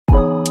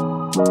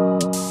We're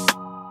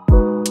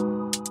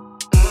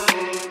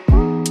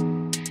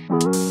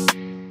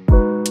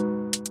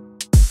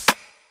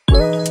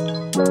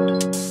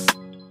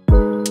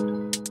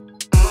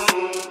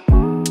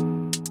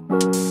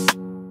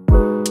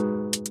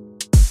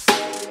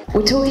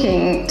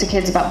talking to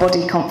kids about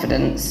body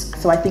confidence.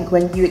 So I think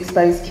when you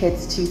expose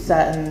kids to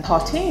certain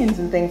cartoons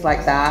and things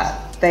like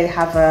that, they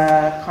have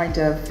a kind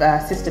of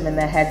system in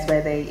their heads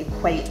where they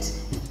equate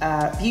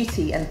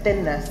beauty and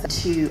thinness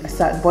to a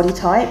certain body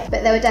type.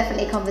 But there were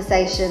definitely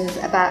conversations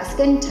about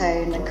skin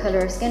tone and colour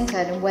of skin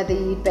tone and whether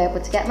you'd be able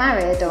to get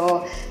married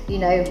or, you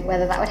know,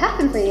 whether that would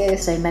happen for you.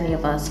 So many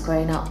of us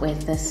growing up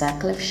with the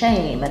Circle of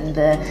Shame and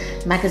the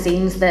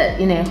magazines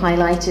that, you know,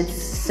 highlighted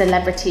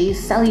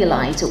celebrities'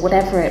 cellulite or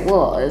whatever it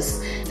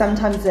was.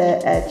 Sometimes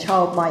a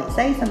child might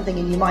say something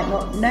and you might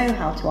not know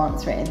how to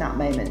answer it in that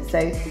moment. So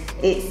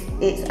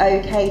it's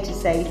okay to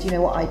say, do you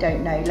know what, I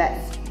don't know,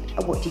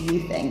 what do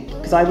you think?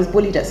 Because I was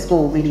bullied at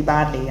school really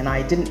badly and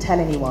I didn't tell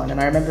anyone, and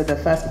I remember the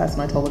first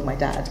person I told was my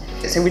dad.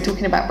 So we're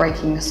talking about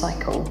breaking the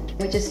cycle.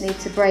 We just need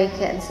to break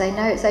it and say,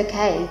 no, it's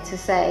okay to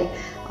say,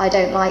 I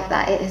don't like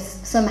that. It has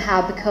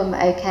somehow become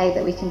okay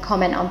that we can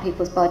comment on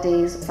people's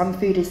bodies. Some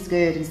food is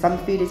good and some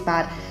food is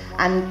bad.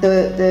 And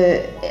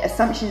the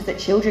assumptions that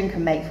children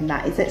can make from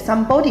that is that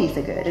some bodies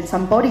are good and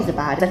some bodies are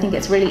bad. I think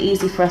it's really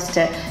easy for us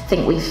to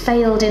think we've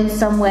failed in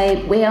some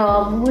way. We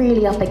are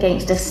really up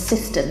against a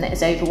system that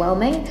is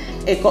overwhelming.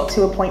 It got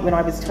to a point when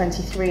I was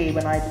 23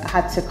 when I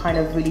had to kind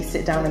of really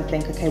sit down and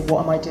think, okay,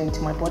 what am I doing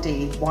to my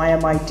body? Why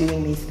am I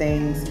doing these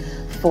things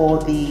for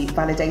the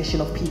validation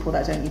of people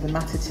that don't even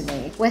matter to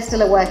me? We're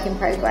still a work in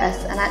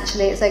progress, and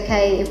actually it's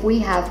okay if we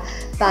have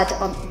bad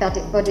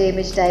body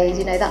image days,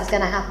 you know, that's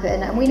going to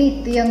happen, and we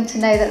need the young to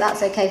know that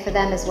that's okay for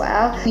them as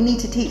well. We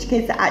need to teach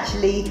kids that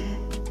actually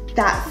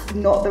that's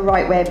not the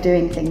right way of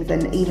doing things,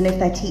 and even if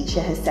their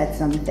teacher has said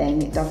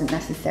something, it doesn't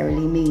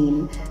necessarily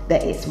mean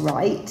that it's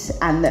right,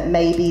 and that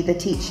maybe the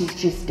teacher's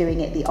just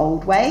doing it the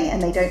old way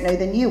and they don't know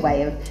the new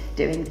way of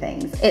doing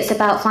things. It's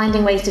about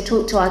finding ways to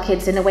talk to our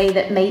kids in a way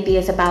that maybe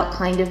is about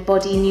kind of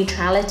body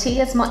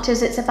neutrality as much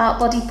as it's about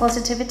body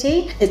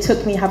positivity. It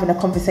took me having a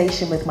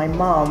conversation with my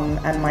mum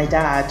and my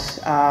dad,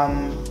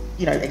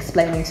 you know,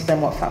 explaining to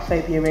them what fat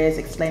phobia is,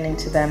 explaining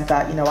to them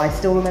that, you know, I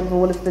still remember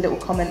all of the little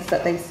comments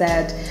that they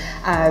said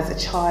as a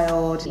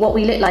child. What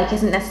we look like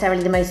isn't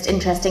necessarily the most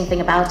interesting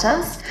thing about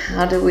us.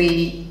 How do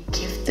we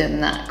give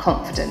them that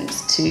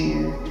confidence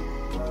to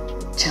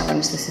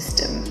challenge the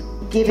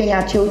system? Giving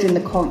our children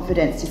the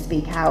confidence to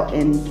speak out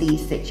in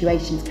these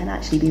situations can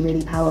actually be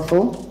really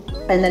powerful.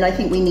 And then I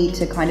think we need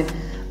to kind of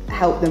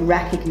help them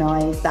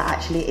recognise that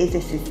actually it is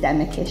a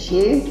systemic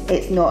issue.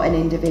 It's not an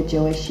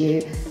individual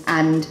issue,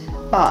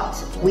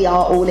 but we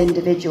are all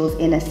individuals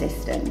in a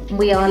system.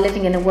 We are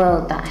living in a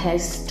world that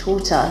has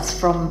taught us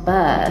from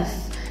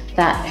birth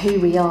that who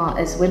we are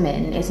as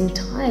women is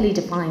entirely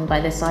defined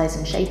by the size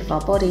and shape of our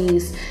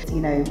bodies.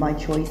 You know, my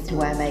choice to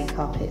wear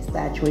makeup, it's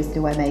their choice to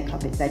wear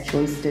makeup, it's their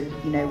choice to,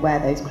 you know, wear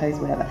those clothes,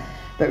 whatever.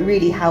 But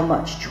really, how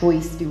much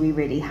choice do we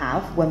really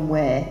have when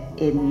we're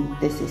in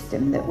the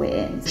system that we're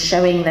in?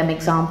 Showing them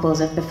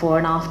examples of before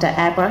and after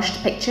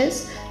airbrushed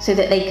pictures so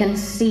that they can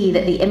see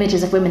that the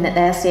images of women that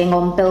they're seeing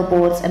on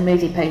billboards and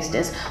movie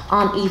posters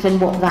aren't even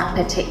what that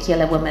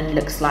particular woman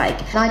looks like.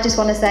 And I just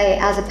want to say,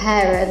 as a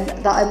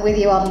parent, that I'm with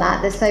you on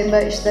that. There's so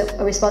much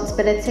a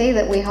responsibility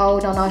that we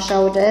hold on our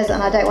shoulders,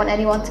 and I don't want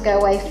anyone to go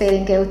away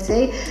feeling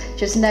guilty.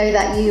 Just know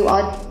that you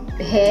are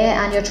here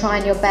and you're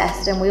trying your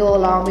best, and we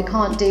all are, and we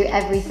can't do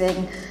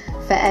everything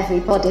for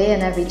everybody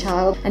and every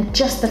child. And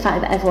just the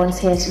fact that everyone's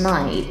here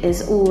tonight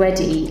is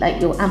already like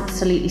you're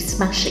absolutely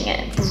smashing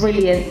it.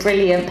 Brilliant,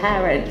 brilliant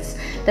parents.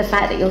 The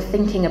fact that you're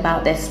thinking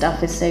about this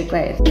stuff is so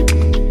great.